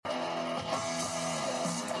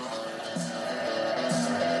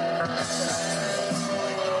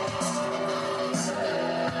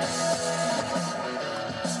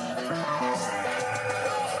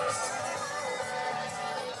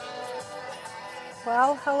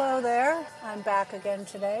Well, hello there. I'm back again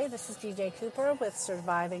today. This is DJ Cooper with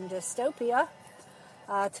Surviving Dystopia.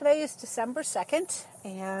 Today is December 2nd,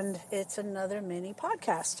 and it's another mini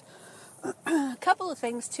podcast. A couple of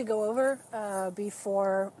things to go over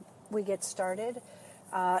before we get started.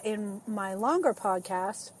 In my longer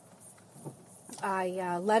podcast,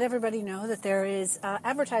 I let everybody know that there is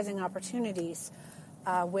advertising opportunities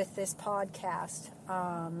with this podcast.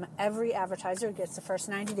 Every advertiser gets the first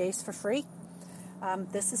 90 days for free.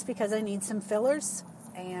 This is because I need some fillers,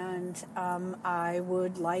 and I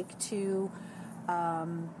would like to,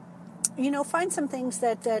 find some things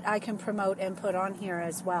that I can promote and put on here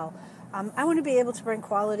as well. I want to be able to bring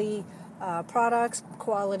quality products,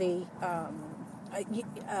 quality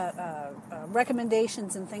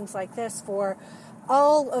recommendations and things like this for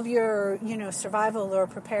all of your, survival or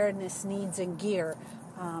preparedness needs and gear.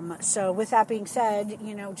 So with that being said,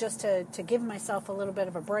 just to give myself a little bit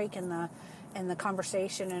of a break in the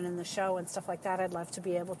conversation and in the show and stuff like that, I'd love to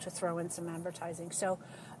be able to throw in some advertising. So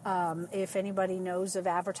if anybody knows of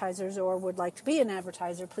advertisers or would like to be an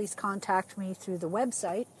advertiser, please contact me through the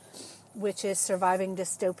website, which is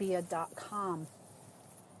survivingdystopia.com.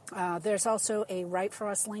 There's also a Write For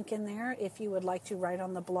Us link in there if you would like to write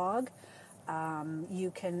on the blog.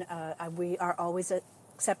 You can. We are always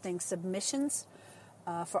accepting submissions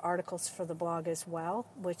for articles for the blog as well,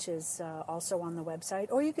 which is also on the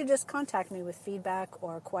website. Or you could just contact me with feedback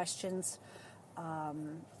or questions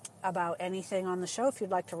about anything on the show. If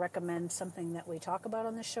you'd like to recommend something that we talk about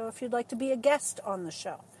on the show, if you'd like to be a guest on the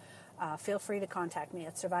show, feel free to contact me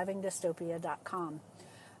at survivingdystopia.com.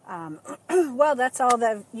 Well, that's all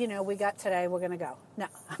that, we got today. We're going to go. No,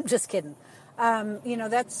 I'm just kidding.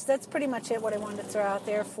 That's pretty much it, what I wanted to throw out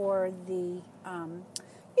there for the,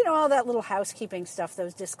 all that little housekeeping stuff,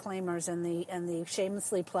 those disclaimers and the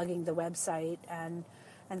shamelessly plugging the website and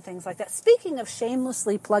things like that. Speaking of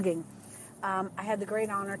shamelessly plugging, I had the great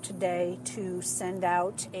honor today to send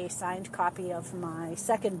out a signed copy of my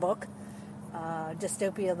second book,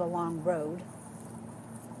 Dystopia: The Long Road.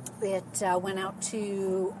 It went out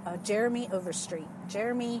to Jeremy Overstreet.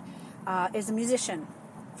 Jeremy is a musician,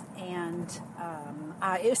 and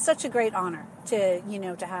it was such a great honor to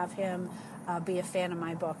have him be a fan of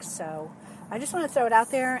my book. So I just want to throw it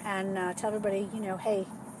out there and tell everybody, hey,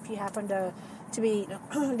 if you happen to be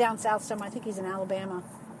down south somewhere, I think he's in Alabama.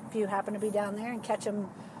 If you happen to be down there and catch him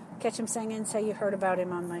singing, say you heard about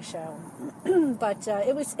him on my show. But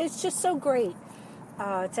it's just so great.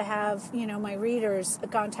 To have, my readers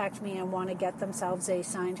contact me and want to get themselves a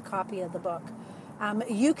signed copy of the book.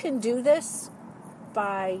 You can do this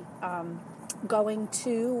by going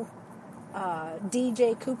to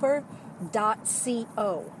djcooper.co.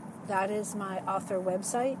 That is my author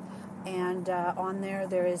website, and on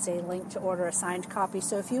there is a link to order a signed copy.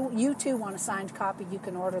 So if you too want a signed copy, you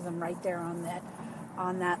can order them right there on that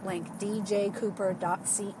link,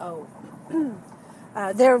 djcooper.co.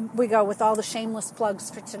 There we go with all the shameless plugs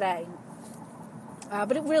for today.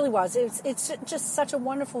 But it really was. It's just such a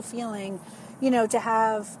wonderful feeling, to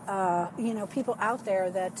have, people out there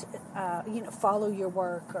that, follow your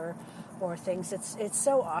work or things. It's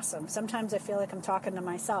so awesome. Sometimes I feel like I'm talking to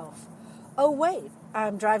myself. Oh, wait,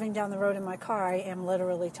 I'm driving down the road in my car. I am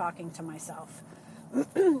literally talking to myself.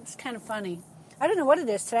 It's kind of funny. I don't know what it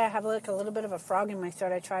is today. I have like a little bit of a frog in my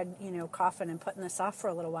throat. I tried, coughing and putting this off for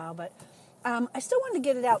a little while, but I still wanted to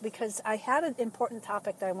get it out because I had an important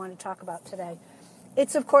topic that I wanted to talk about today.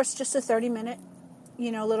 It's, of course, just a 30-minute,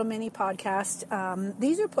 little mini podcast.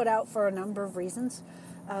 These are put out for a number of reasons.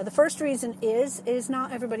 The first reason is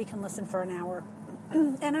not everybody can listen for an hour.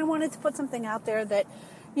 And I wanted to put something out there that,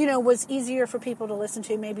 was easier for people to listen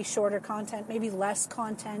to, maybe shorter content, maybe less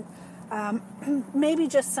content, maybe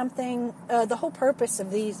just something. The whole purpose of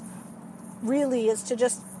these really is to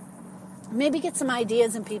just maybe get some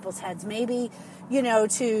ideas in people's heads, maybe,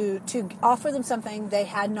 to offer them something they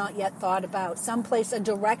had not yet thought about, someplace, a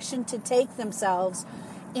direction to take themselves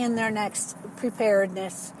in their next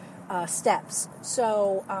preparedness steps.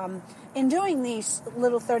 So in doing these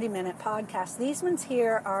little 30-minute podcasts, these ones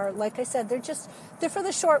here are, like I said, they're for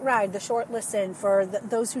the short ride, the short listen, for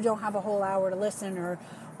those who don't have a whole hour to listen,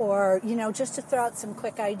 or just to throw out some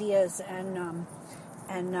quick ideas and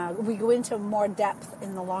we go into more depth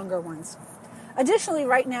in the longer ones. Additionally,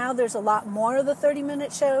 right now, there's a lot more of the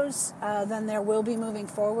 30-minute shows than there will be moving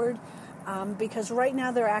forward because right now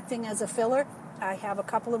they're acting as a filler. I have a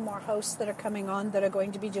couple of more hosts that are coming on that are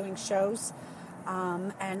going to be doing shows,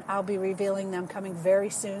 and I'll be revealing them coming very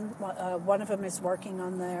soon. One of them is working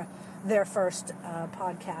on their first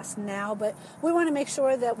podcast now, but we want to make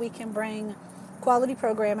sure that we can bring quality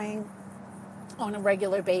programming on a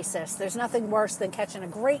regular basis. There's nothing worse than catching a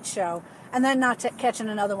great show and then not catching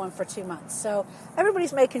another one for 2 months. So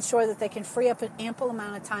everybody's making sure that they can free up an ample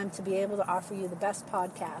amount of time to be able to offer you the best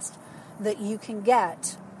podcast that you can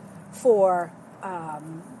get for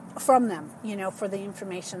from them, for the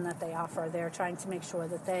information that they offer. They're trying to make sure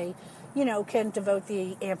that they, can devote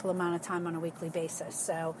the ample amount of time on a weekly basis.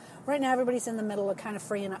 So right now everybody's in the middle of kind of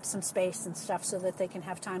freeing up some space and stuff so that they can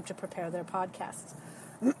have time to prepare their podcasts.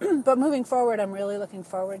 But moving forward, I'm really looking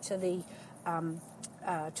forward to the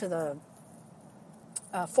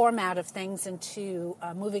format of things and to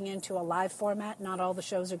moving into a live format. Not all the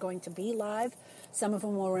shows are going to be live. Some of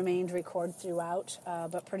them will remain recorded throughout,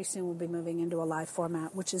 but pretty soon we'll be moving into a live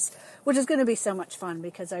format, which is going to be so much fun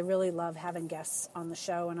because I really love having guests on the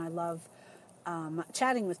show, and I love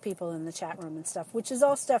chatting with people in the chat room and stuff, which is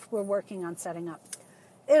all stuff we're working on setting up.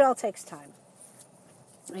 It all takes time.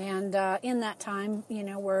 And in that time,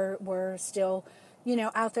 we're still,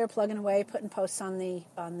 out there plugging away, putting posts on the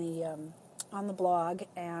blog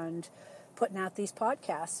and putting out these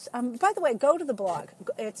podcasts. By the way, go to the blog.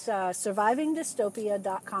 It's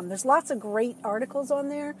survivingdystopia.com. There's lots of great articles on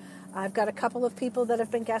there. I've got a couple of people that have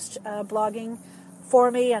been guest blogging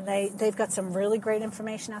for me, and they've got some really great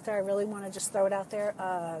information out there. I really want to just throw it out there.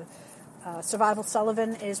 Survival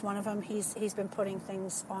Sullivan is one of them. He's been putting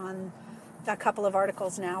things on, a couple of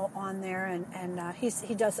articles now on there, and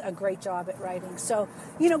he does a great job at writing. So,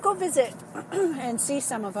 go visit and see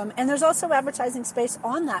some of them. And there's also advertising space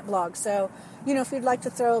on that blog. So, if you'd like to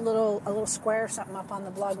throw a little square or something up on the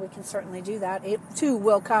blog, we can certainly do that. It too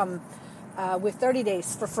will come with 30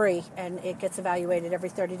 days for free, and it gets evaluated every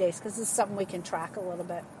 30 days because this is something we can track a little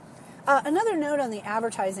bit. Another note on the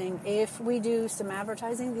advertising: if we do some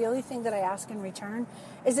advertising, the only thing that I ask in return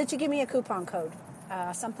is that you give me a coupon code.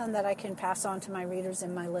 Something that I can pass on to my readers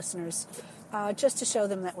and my listeners, just to show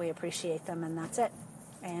them that we appreciate them, and that's it.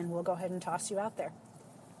 And we'll go ahead and toss you out there.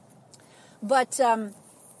 But,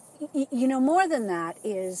 more than that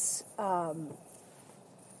is,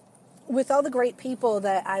 with all the great people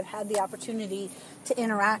that I've had the opportunity to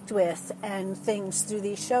interact with and things through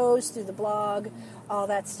these shows, through the blog, all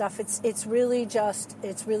that stuff, it's really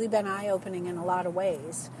been eye-opening in a lot of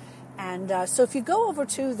ways. And so if you go over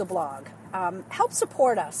to the blog, help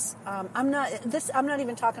support us. I'm not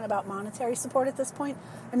even talking about monetary support at this point.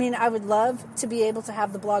 I mean, I would love to be able to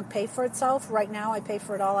have the blog pay for itself. Right now, I pay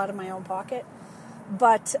for it all out of my own pocket.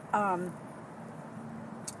 But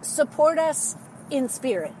support us in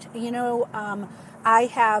spirit. I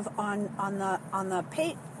have on the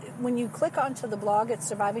page, when you click onto the blog at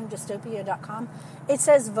survivingdystopia.com, it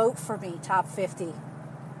says "Vote for Me, Top 50."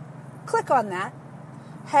 Click on that.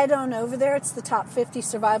 Head on over there. It's the top 50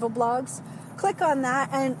 survival blogs. Click on that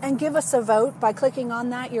and give us a vote. By clicking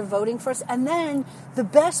on that, you're voting for us. And then the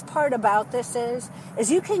best part about this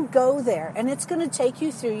is you can go there, and it's going to take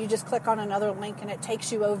you through. You just click on another link, and it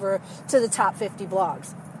takes you over to the top 50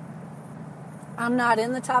 blogs. I'm not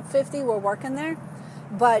in the top 50. We're working there.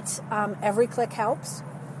 But every click helps.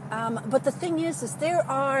 But the thing is there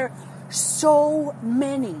are so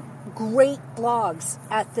many great blogs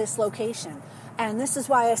at this location. And this is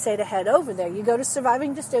why I say to head over there. You go to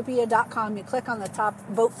survivingdystopia.com, you click on the top,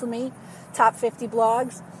 vote for me, top 50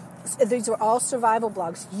 blogs. These are all survival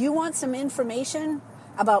blogs. You want some information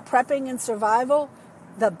about prepping and survival?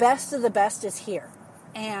 The best of the best is here.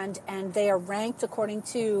 And they are ranked according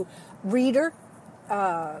to reader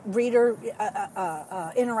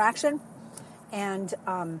interaction. And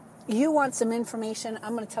you want some information,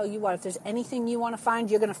 I'm going to tell you what, if there's anything you want to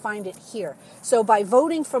find, you're going to find it here. So by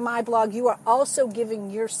voting for my blog, you are also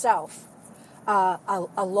giving yourself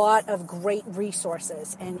a lot of great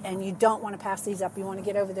resources, and you don't want to pass these up. You want to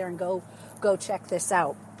get over there and go check this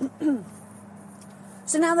out.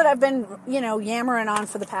 So now that I've been, yammering on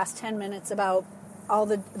for the past 10 minutes about all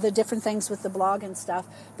the different things with the blog and stuff,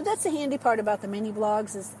 but that's the handy part about the mini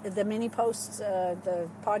blogs, is the mini posts, the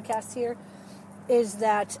podcasts here, is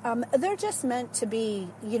that they're just meant to be,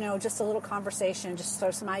 just a little conversation, just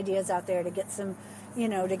throw some ideas out there to get some,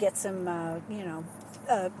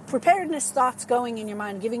 preparedness thoughts going in your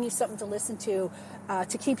mind, giving you something to listen to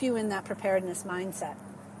keep you in that preparedness mindset.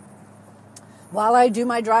 While I do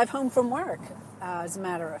my drive home from work, as a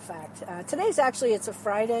matter of fact. It's a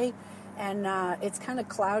Friday, and it's kind of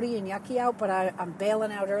cloudy and yucky out, but I'm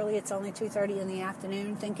bailing out early. It's only 2:30 in the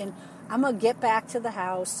afternoon, thinking I'm going to get back to the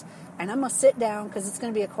house, and I'm going to sit down because it's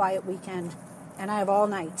going to be a quiet weekend, and I have all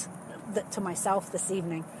night to myself this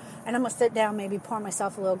evening. And I'm going to sit down, maybe pour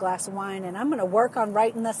myself a little glass of wine, and I'm going to work on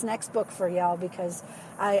writing this next book for y'all, because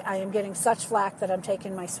I am getting such flack that I'm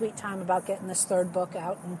taking my sweet time about getting this third book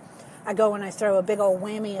out. And I go and I throw a big old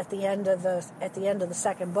whammy at the end of the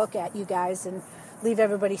second book at you guys and leave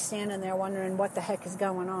everybody standing there wondering what the heck is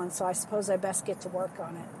going on. So I suppose I best get to work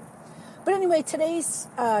on it. But anyway, today's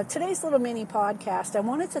little mini podcast, I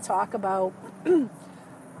wanted to talk about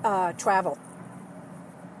travel.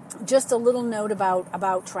 Just a little note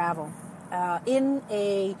about travel in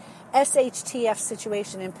a SHTF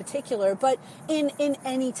situation in particular, but in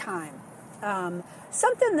any time.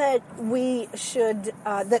 Something that we should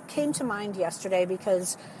that came to mind yesterday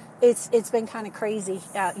because it's been kind of crazy.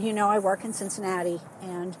 I work in Cincinnati,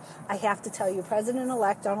 and I have to tell you,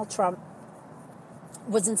 President-elect Donald Trump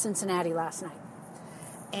was in Cincinnati last night,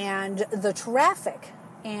 and the traffic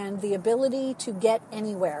and the ability to get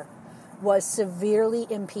anywhere was severely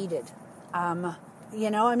impeded.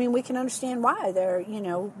 We can understand why they're,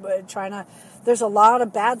 there's a lot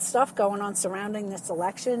of bad stuff going on surrounding this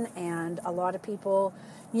election, and a lot of people,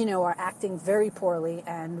 are acting very poorly,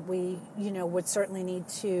 and we, would certainly need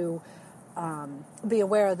to be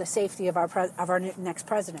aware of the safety of our next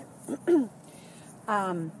president.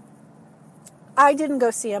 I didn't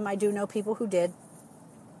go see him. I do know people who did.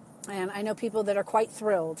 And I know people that are quite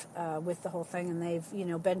thrilled with the whole thing, and they've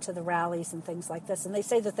been to the rallies and things like this. And they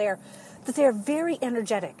say that they are very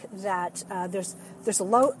energetic. That there's a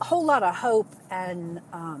whole lot of hope and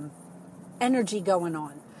energy going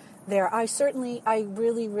on there. I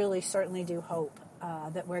really, really certainly do hope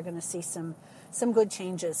that we're going to see some good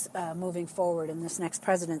changes moving forward in this next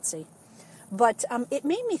presidency. But it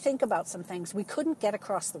made me think about some things. We couldn't get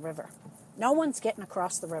across the river. No one's getting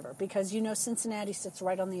across the river because, Cincinnati sits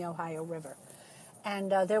right on the Ohio River. And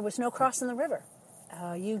there was no crossing the river.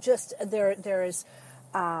 There is,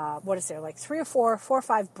 like 3 or 4 or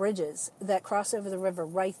 5 bridges that cross over the river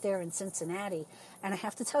right there in Cincinnati. And I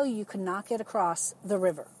have to tell you, you could not get across the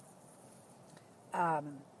river.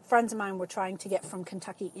 Friends of mine were trying to get from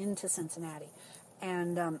Kentucky into Cincinnati,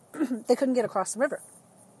 and they couldn't get across the river.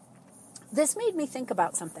 This made me think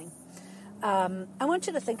about something. I want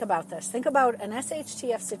you to think about this. Think about an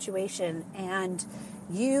SHTF situation, and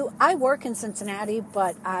I work in Cincinnati,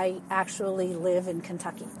 but I actually live in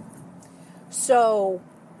Kentucky. So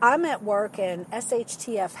I'm at work and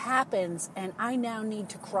SHTF happens, and I now need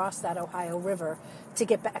to cross that Ohio River to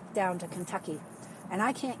get back down to Kentucky. And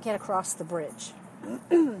I can't get across the bridge.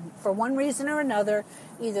 For one reason or another,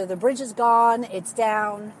 either the bridge is gone, it's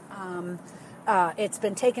down, it's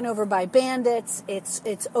been taken over by bandits.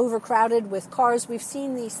 It's overcrowded with cars. We've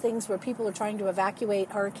seen these things where people are trying to evacuate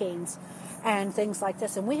hurricanes and things like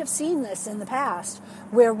this. And we have seen this in the past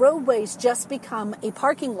where roadways just become a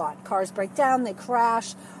parking lot. Cars break down, they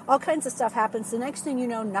crash, all kinds of stuff happens. The next thing you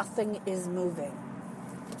know, nothing is moving.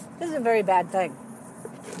 This is a very bad thing.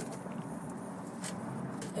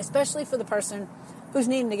 Especially for the person who's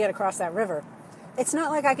needing to get across that river. It's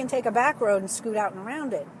not like I can take a back road and scoot out and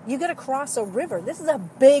around it. You got to cross a river. This is a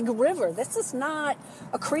big river. This is not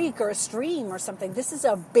a creek or a stream or something. This is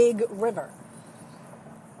a big river.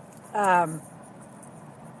 When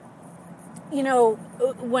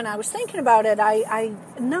I was thinking about it, I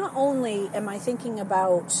not only am I thinking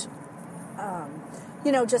about,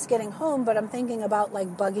 just getting home, but I'm thinking about like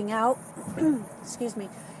bugging out. Excuse me.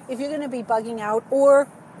 If you're going to be bugging out, or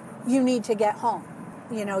you need to get home.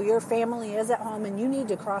 Your family is at home and you need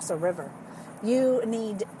to cross a river. You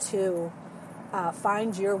need to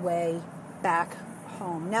find your way back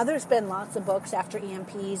home. Now, there's been lots of books after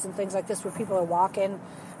EMPs and things like this where people are walking,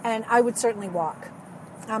 and I would certainly walk.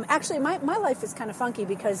 Actually, my life is kind of funky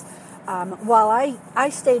because while I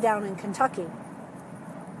stay down in Kentucky,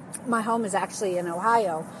 my home is actually in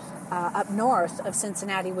Ohio, up north of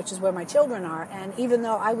Cincinnati, which is where my children are. And even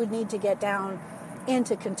though I would need to get down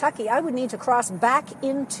into Kentucky, I would need to cross back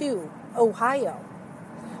into Ohio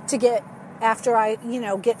to get, after I,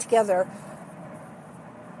 get together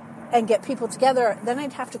and get people together, then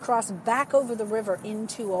I'd have to cross back over the river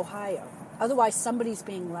into Ohio. Otherwise, somebody's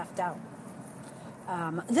being left out.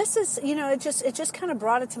 This is, it just kind of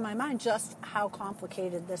brought it to my mind just how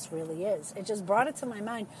complicated this really is. It just brought it to my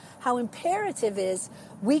mind how imperative is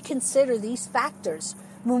we consider these factors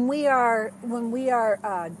when we are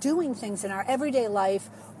doing things in our everyday life,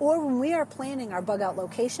 or when we are planning our bug out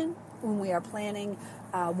location, when we are planning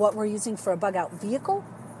what we're using for a bug out vehicle.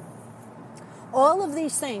 All of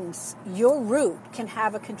these things, your route can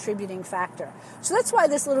have a contributing factor. So that's why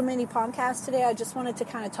this little mini podcast today, I just wanted to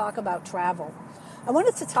kind of talk about travel. I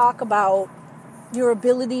wanted to talk about your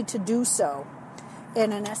ability to do so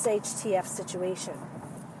in an SHTF situation.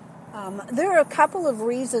 There are a couple of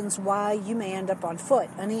reasons why you may end up on foot.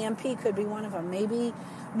 An EMP could be one of them.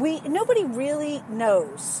 Nobody really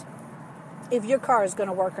knows if your car is going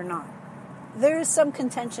to work or not. there is some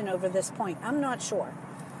contention over this point. I'm not sure.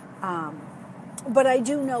 But I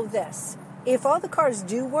do know this. If all the cars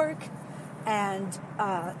do work and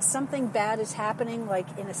something bad is happening,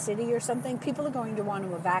 like in a city or something, people are going to want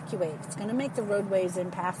to evacuate. It's going to make the roadways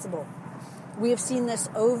impassable. We have seen this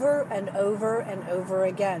over and over and over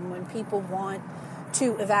again when people want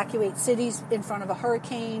to evacuate cities in front of a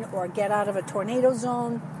hurricane or get out of a tornado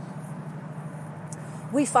zone.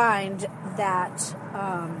 We find that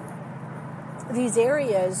these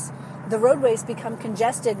areas, the roadways become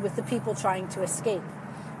congested with the people trying to escape.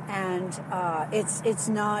 And it's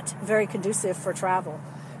not very conducive for travel.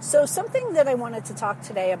 So something that I wanted to talk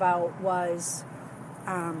today about was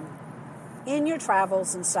in your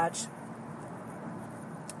travels and such,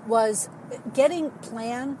 was getting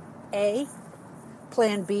plan A,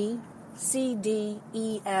 plan B, C, D,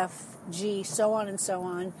 E, F, G, so on and so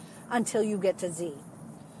on, until you get to Z.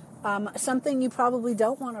 Something you probably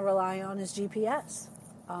don't want to rely on is GPS.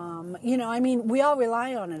 We all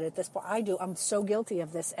rely on it at this point. I do. I'm so guilty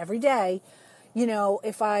of this every day.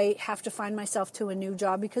 If I have to find myself to a new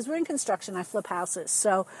job, because we're in construction, I flip houses.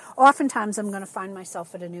 So oftentimes I'm going to find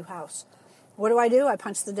myself at a new house. What do? I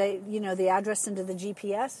punch the address into the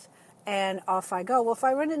GPS and off I go. Well, if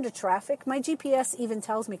I run into traffic, my GPS even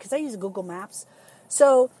tells me, because I use Google Maps.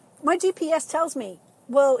 So my GPS tells me,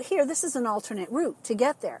 well, this is an alternate route to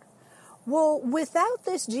get there. Well, without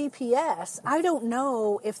this GPS, I don't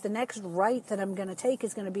know if the next right that I'm going to take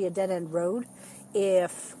is going to be a dead-end road,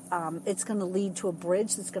 if it's going to lead to a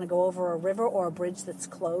bridge that's going to go over a river or a bridge that's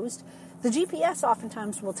closed. The GPS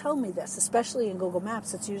oftentimes will tell me this, especially in Google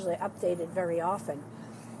Maps. It's usually updated very often.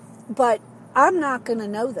 But I'm not going to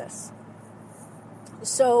know this.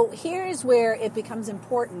 So here's where it becomes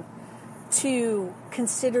important to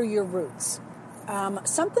consider your routes.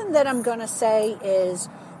 Something that I'm going to say is,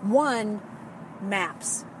 one,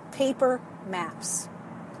 maps, paper maps.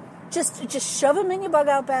 Just shove them in your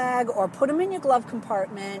bug-out bag or put them in your glove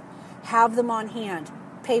compartment. Have them on hand.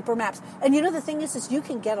 Paper maps. And the thing is you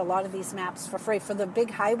can get a lot of these maps for free. For the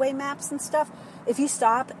big highway maps and stuff, if you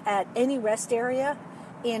stop at any rest area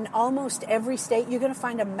in almost every state, you're going to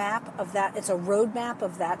find a map of that. It's a road map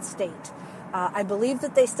of that state. I believe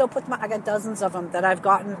that they still put them. I got dozens of them that I've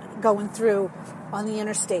gotten going through on the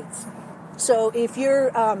interstates. So if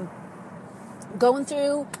you're going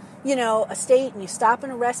through, a state and you stop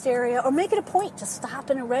in a rest area, or make it a point to stop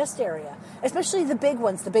in a rest area, especially the big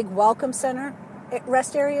ones, the big welcome center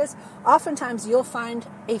rest areas, oftentimes you'll find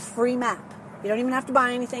a free map. You don't even have to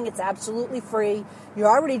buy anything. It's absolutely free. You're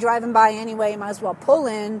already driving by anyway. You might as well pull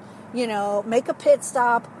in, make a pit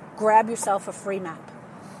stop, grab yourself a free map.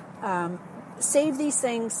 Save these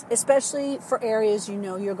things, especially for areas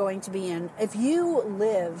you're going to be in. If you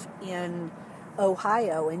live in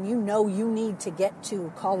Ohio and you need to get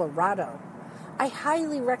to Colorado, I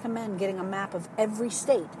highly recommend getting a map of every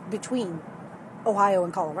state between Ohio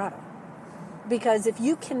and Colorado. Because if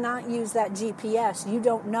you cannot use that GPS, you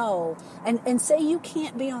don't know, and say you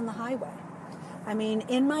can't be on the highway. I mean,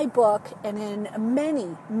 in my book and in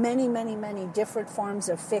many, many, many, many different forms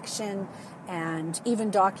of fiction and even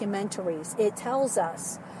documentaries, it tells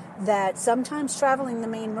us that sometimes traveling the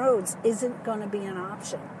main roads isn't going to be an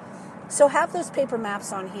option. So have those paper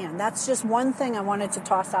maps on hand. That's just one thing I wanted to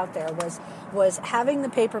toss out there was having the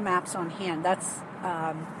paper maps on hand. That's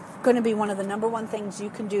going to be one of the number one things you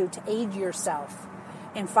can do to aid yourself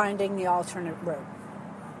in finding the alternate route.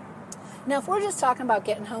 Now, if we're just talking about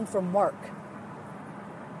getting home from work,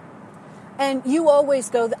 and I always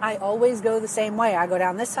go the same way. I go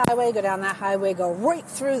down this highway, go down that highway, go right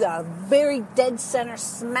through the very dead center,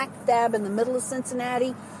 smack dab in the middle of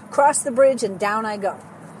Cincinnati, cross the bridge, and down I go.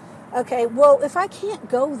 Okay, well, if I can't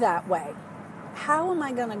go that way, how am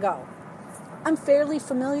I going to go? I'm fairly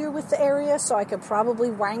familiar with the area, so I could probably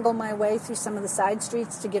wangle my way through some of the side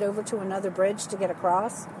streets to get over to another bridge to get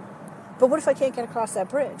across. But what if I can't get across that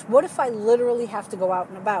bridge? What if I literally have to go out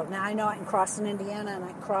and about? Now, I know I can cross in Indiana and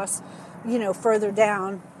I can cross, further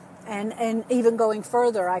down. And even going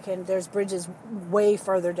further, there's bridges way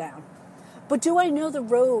further down. But do I know the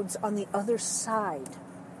roads on the other side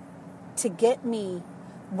to get me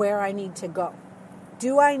where I need to go?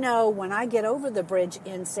 Do I know when I get over the bridge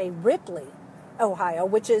in, say, Ripley, Ohio,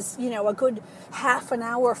 which is, a good half an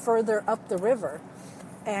hour further up the river,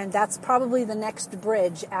 and that's probably the next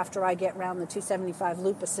bridge after I get around the 275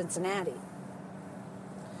 loop of Cincinnati.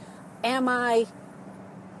 Am I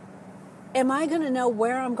going to know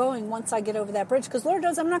where I'm going once I get over that bridge? Because Lord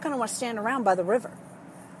knows I'm not going to want to stand around by the river,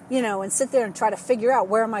 and sit there and try to figure out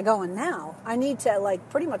where am I going now. I need to,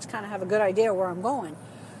 pretty much kind of have a good idea where I'm going.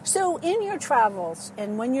 So in your travels,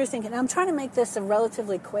 and when you're thinking, I'm trying to make this a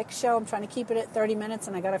relatively quick show. I'm trying to keep it at 30 minutes,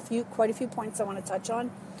 and I got quite a few points I want to touch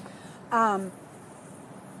on.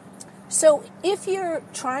 So if you're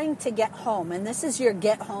trying to get home, and this is your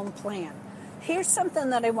get home plan, here's something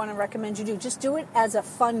that I want to recommend you do. Just do it as a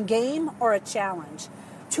fun game or a challenge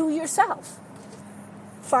to yourself.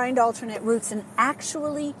 Find alternate routes and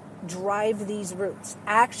actually drive these routes.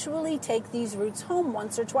 Actually take these routes home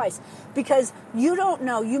once or twice, because you don't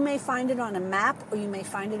know. You may find it on a map or you may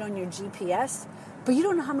find it on your GPS, but you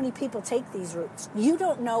don't know how many people take these routes. You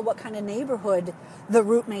don't know what kind of neighborhood the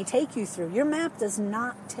route may take you through. Your map does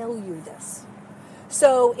not tell you this.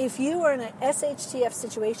 So if you are in an SHTF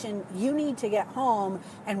situation, you need to get home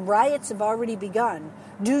and riots have already begun.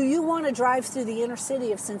 Do you want to drive through the inner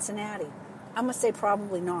city of Cincinnati? I'm going to say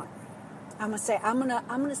probably not. I'm going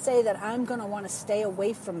to say that I'm going to want to stay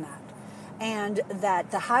away from that. And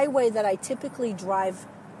that the highway that I typically drive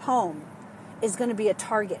home is going to be a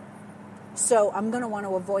target. So I'm going to want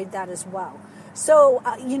to avoid that as well. So,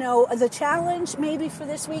 the challenge maybe for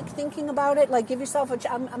this week, thinking about it, like give yourself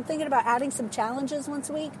I'm thinking about adding some challenges once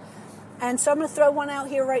a week. And so I'm going to throw one out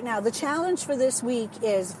here right now. The challenge for this week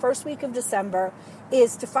is, first week of December,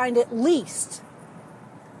 is to find at least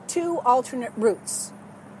 2 alternate routes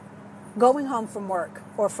going home from work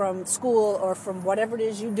or from school or from whatever it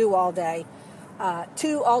is you do all day.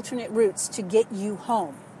 2 alternate routes to get you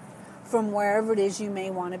home from wherever it is you may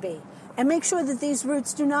want to be. And make sure that these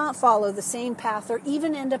routes do not follow the same path or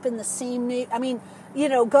even end up in the same,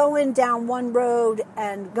 going down one road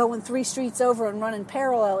and going 3 streets over and running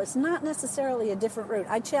parallel is not necessarily a different route.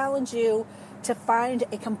 I challenge you to find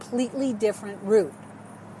a completely different route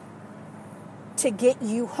to get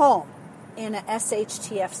you home in a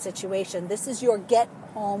SHTF situation. This is your get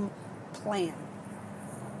home plan.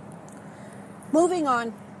 Moving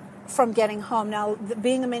on from getting home. Now,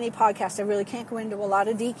 being a mini podcast, I really can't go into a lot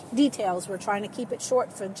of details. We're trying to keep it short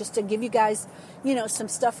just to give you guys, some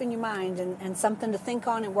stuff in your mind and something to think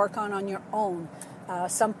on and work on your own,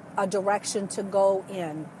 a direction to go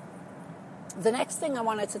in. The next thing I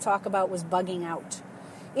wanted to talk about was bugging out.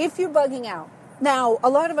 If you're bugging out, now, a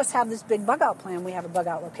lot of us have this big bug out plan. We have a bug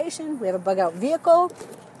out location. We have a bug out vehicle.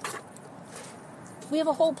 We have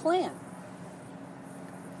a whole plan.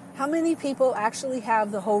 How many people actually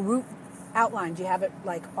have the whole route outlined? You have it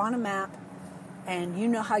like on a map, and you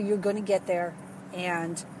know how you're going to get there,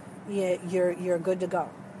 and you're good to go.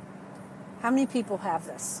 How many people have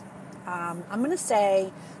this? I'm going to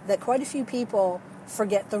say that quite a few people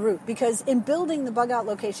forget the route, because in building the bug out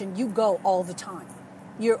location, you go all the time.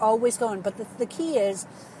 You're always going. But the key is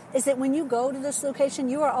that when you go to this location,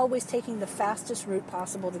 you are always taking the fastest route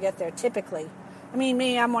possible to get there, typically. I mean,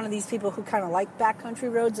 me, I'm one of these people who kind of like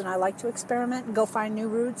backcountry roads, and I like to experiment and go find new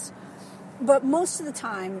routes. But most of the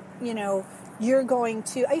time, you're going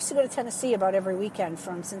to... I used to go to Tennessee about every weekend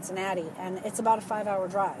from Cincinnati, and it's about a 5-hour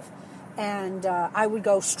drive. And I would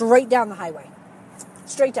go straight down the highway.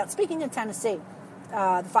 Straight down. Speaking of Tennessee,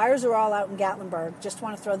 the fires are all out in Gatlinburg. Just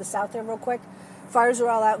want to throw this out there real quick. Fires are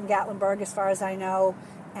all out in Gatlinburg, as far as I know,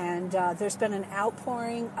 and there's been an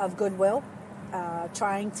outpouring of goodwill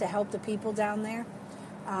trying to help the people down there.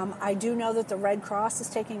 I do know that the Red Cross is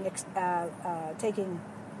taking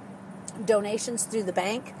donations through the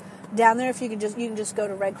bank down there. If you can just go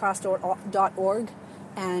to redcross.org,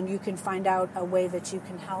 and you can find out a way that you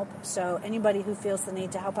can help. So anybody who feels the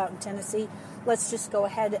need to help out in Tennessee, let's just go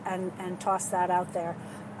ahead and toss that out there.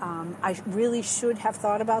 I really should have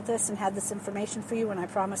thought about this and had this information for you, and I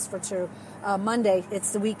promised for Monday.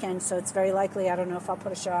 It's the weekend, so it's very likely, I don't know if I'll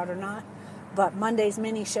put a show out or not, but Monday's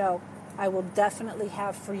mini show, I will definitely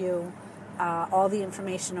have for you all the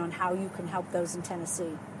information on how you can help those in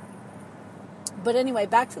Tennessee. But anyway,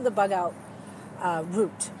 back to the bug out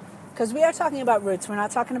route, because we are talking about routes. We're not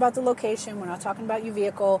talking about the location. We're not talking about your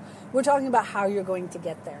vehicle. We're talking about how you're going to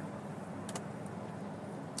get there.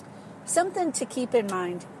 Something to keep in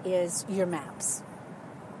mind is your maps.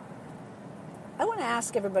 I want to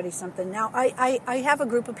ask everybody something. Now, I have a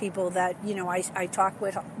group of people that, I talk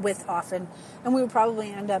with often, and we would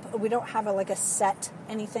probably end up, we don't have a set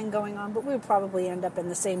anything going on, but we would probably end up in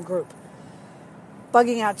the same group,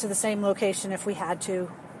 bugging out to the same location if we had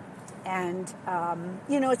to. And,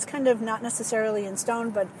 it's kind of not necessarily in stone,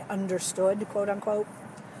 but understood, quote unquote.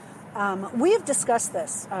 We have discussed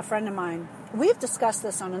this, a friend of mine. We have discussed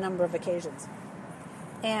this on a number of occasions.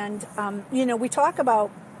 And, we talk about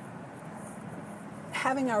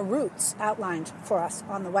having our routes outlined for us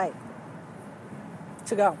on the way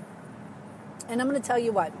to go. And I'm going to tell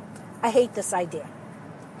you what, I hate this idea.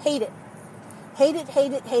 Hate it. Hate it,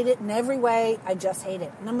 hate it, hate it in every way. I just hate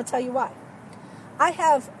it. And I'm going to tell you why. I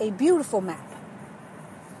have a beautiful map.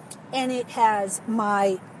 And it has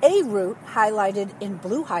my A route highlighted in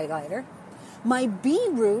blue highlighter. My B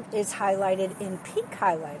route is highlighted in pink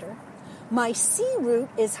highlighter. My C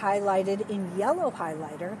route is highlighted in yellow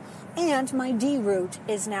highlighter. And my D route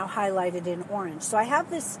is now highlighted in orange. So I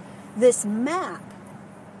have this map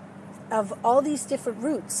of all these different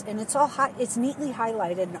routes, and it's it's neatly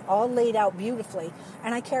highlighted and all laid out beautifully.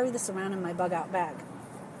 And I carry this around in my bug out bag,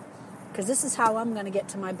 because this is how I'm going to get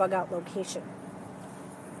to my bug out location.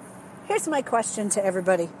 Here's my question to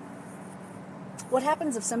everybody. What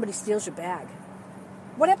happens if somebody steals your bag?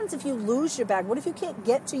 What happens if you lose your bag? What if you can't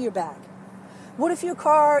get to your bag? What if your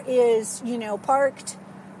car is, parked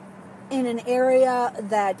in an area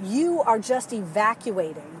that you are just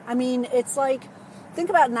evacuating? I mean, it's like, think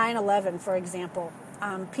about 9/11, for example,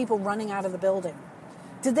 people running out of the building.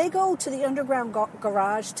 Did they go to the underground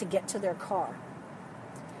garage to get to their car?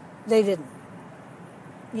 They didn't.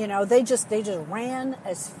 They just ran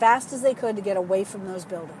as fast as they could to get away from those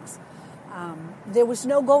buildings. There was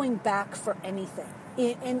no going back for anything.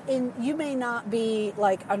 And you may not be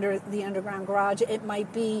like under the underground garage. It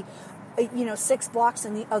might be, 6 blocks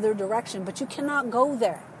in the other direction, but you cannot go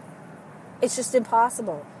there. It's just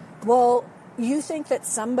impossible. Well, you think that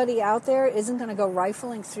somebody out there isn't going to go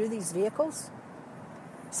rifling through these vehicles?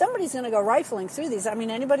 Somebody's going to go rifling through these. I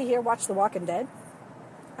mean, anybody here watch The Walking Dead?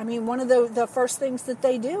 I mean, one of the first things that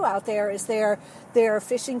they do out there is they're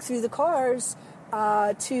fishing through the cars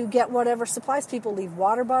to get whatever supplies. People leave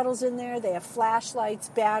water bottles in there. They have flashlights,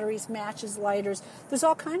 batteries, matches, lighters. There's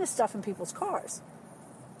all kind of stuff in people's cars.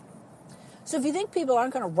 So if you think people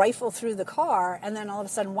aren't going to rifle through the car and then all of a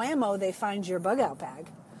sudden, whammo, they find your bug out bag.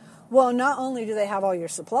 Well, not only do they have all your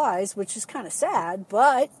supplies, which is kind of sad,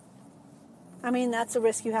 but, I mean, that's a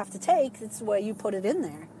risk you have to take. That's the way you put it in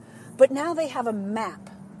there. But now they have a map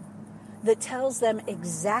that tells them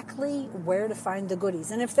exactly where to find the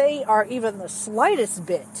goodies. And if they are even the slightest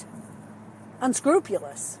bit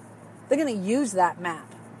unscrupulous, they're going to use that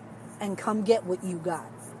map and come get what you got.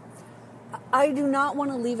 I do not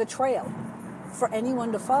want to leave a trail for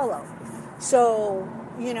anyone to follow. So,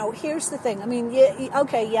 here's the thing. I mean,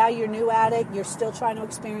 you're new at it. You're still trying to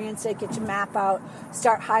experience it. Get your map out.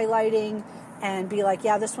 Start highlighting and be like,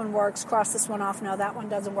 yeah, this one works. Cross this one off. No, that one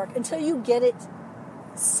doesn't work. Until you get it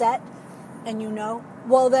set and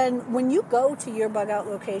well, then when you go to your bug out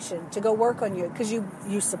location to go work on because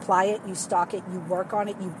you supply it, you stock it, you work on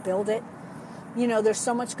it, you build it, there's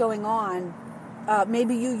so much going on.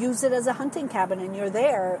 Maybe you use it as a hunting cabin and you're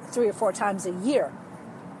there 3 or 4 times a year.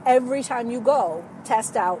 Every time you go,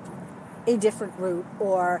 test out a different route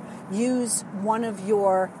or use one of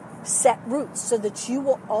your set routes so that you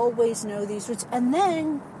will always know these routes. And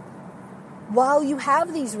then while you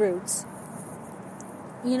have these routes,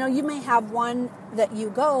 you may have one that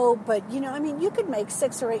you go, but, you could make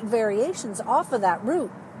 6 or 8 variations off of that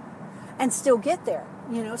route and still get there.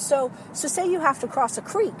 So say you have to cross a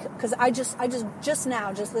creek, because I just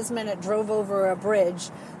this minute drove over a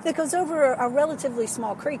bridge that goes over a relatively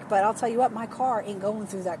small creek, but I'll tell you what, my car ain't going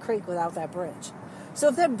through that creek without that bridge. So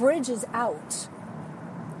if that bridge is out,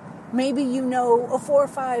 maybe 4 or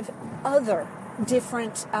 5 other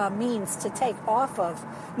different means to take off of,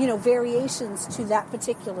 variations to that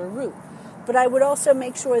particular route. But I would also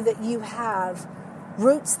make sure that you have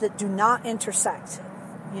routes that do not intersect,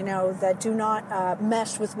 that do not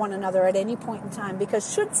mesh with one another at any point in time.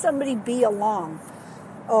 Because should somebody be along,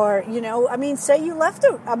 or, say you left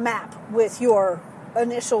a map with your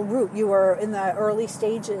initial route, you were in the early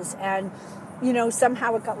stages, and,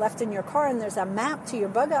 somehow it got left in your car, and there's a map to your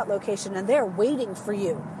bug out location, and they're waiting for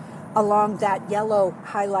you along that yellow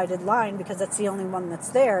highlighted line because that's the only one that's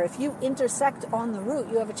there. If you intersect on the route,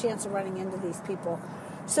 you have a chance of running into these people.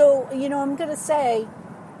 So, I'm going to say,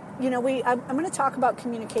 I'm going to talk about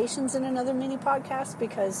communications in another mini podcast,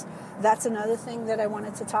 because that's another thing that I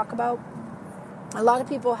wanted to talk about. A lot of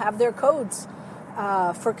people have their codes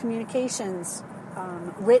for communications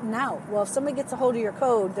written out. Well, if somebody gets a hold of your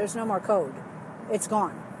code, there's no more code. It's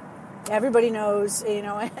gone. Everybody knows,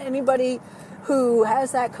 anybody who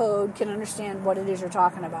has that code can understand what it is you're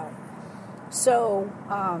talking about. So,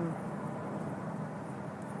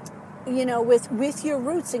 with your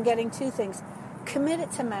routes and getting to things, commit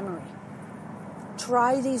it to memory.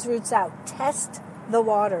 Try these routes out. Test the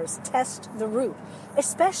waters. Test the route.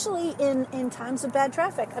 Especially in times of bad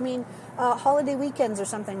traffic. I mean, holiday weekends or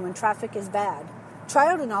something when traffic is bad.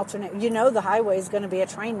 Try out an alternate. The highway is going to be a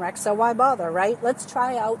train wreck, so why bother, right? Let's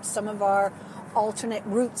try out some of our alternate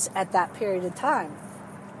routes at that period of time,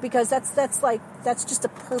 because that's just a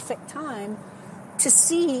perfect time to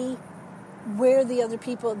see where the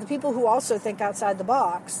people who also think outside the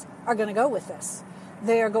box, are going to go with this.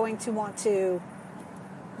 They're going to want to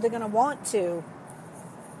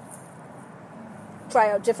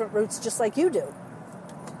try out different routes just like you do.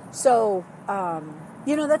 So,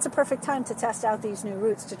 that's a perfect time to test out these new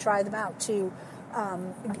routes, to try them out, to,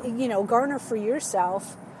 garner for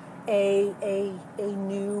yourself a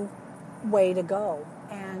new way to go.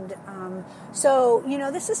 And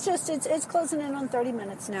this is just, it's closing in on 30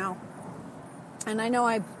 minutes now. And I know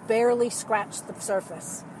I barely scratched the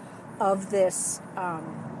surface of this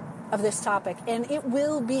topic. And it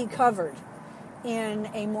will be covered in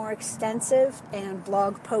a more extensive and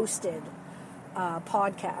blog posted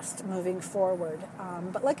podcast moving forward.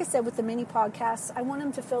 But like I said, with the mini podcasts, I want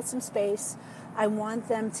them to fill some space. I want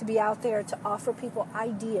them to be out there to offer people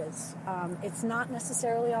ideas. It's not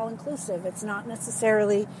necessarily all-inclusive. It's not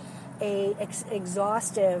necessarily a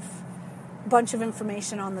exhaustive bunch of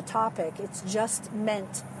information on the topic. It's just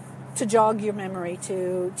meant to jog your memory,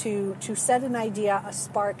 to set an idea, a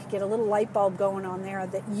spark, get a little light bulb going on there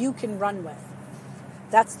that you can run with.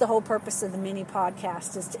 That's the whole purpose of the mini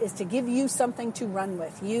podcast, is to give you something to run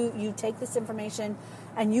with. You take this information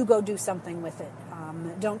and you go do something with it.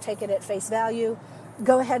 Don't take it at face value.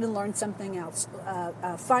 Go ahead and learn something else.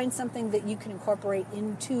 Find something that you can incorporate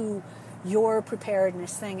into your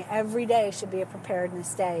preparedness thing. Every day should be a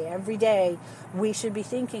preparedness day. Every day we should be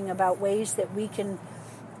thinking about ways that we can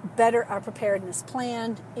better our preparedness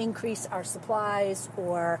plan, increase our supplies,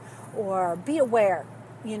 or be aware,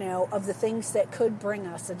 of the things that could bring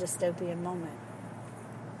us a dystopian moment.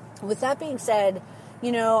 With that being said,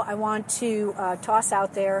 I want to toss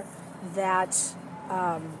out there that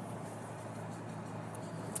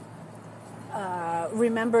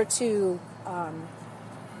remember to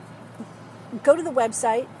go to the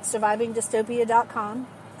website, survivingdystopia.com,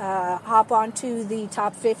 hop onto the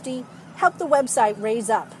top 50, help the website raise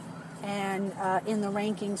up and in the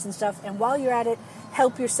rankings and stuff. And while you're at it,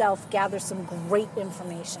 help yourself gather some great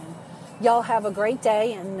information. Y'all have a great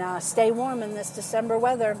day and stay warm in this December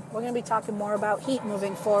weather. We're going to be talking more about heat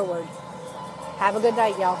moving forward. Have a good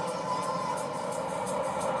night, y'all.